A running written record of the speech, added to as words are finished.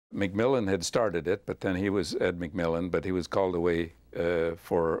McMillan had started it, but then he was Ed McMillan, but he was called away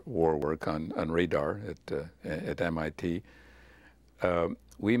for war work on radar at MIT.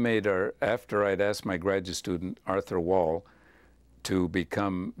 We made after I'd asked my graduate student, Arthur Wall, to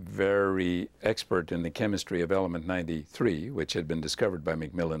become very expert in the chemistry of element 93, which had been discovered by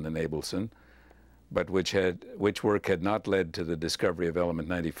McMillan and Abelson, but which work had not led to the discovery of element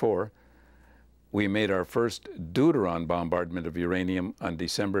 94. We made our first deuteron bombardment of uranium on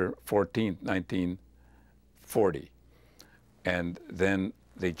December 14, 1940. And then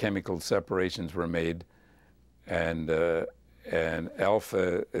the chemical separations were made, and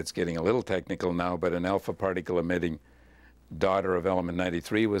alpha, it's getting a little technical now, but an alpha particle emitting daughter of element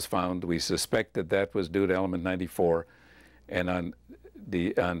 93 was found. We suspected that was due to element 94, and on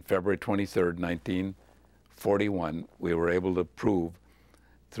February 23rd, 1941, we were able to prove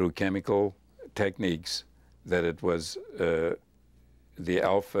through chemical techniques that it was the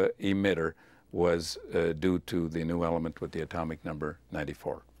alpha emitter was due to the new element with the atomic number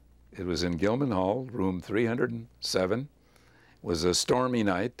 94. It was in Gilman Hall, room 307. It was a stormy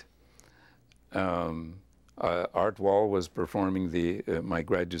night. Art Wall was performing my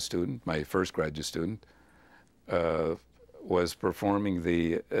graduate student, my first graduate student, was performing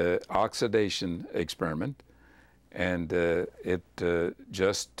the oxidation experiment, and it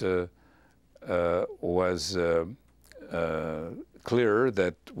just was clear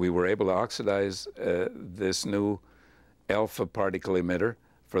that we were able to oxidize this new alpha particle emitter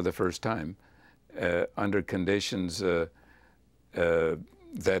for the first time under conditions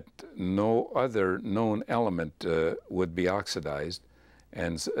that no other known element would be oxidized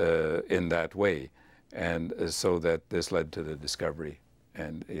and in that way, and so that this led to the discovery,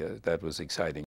 and that was exciting.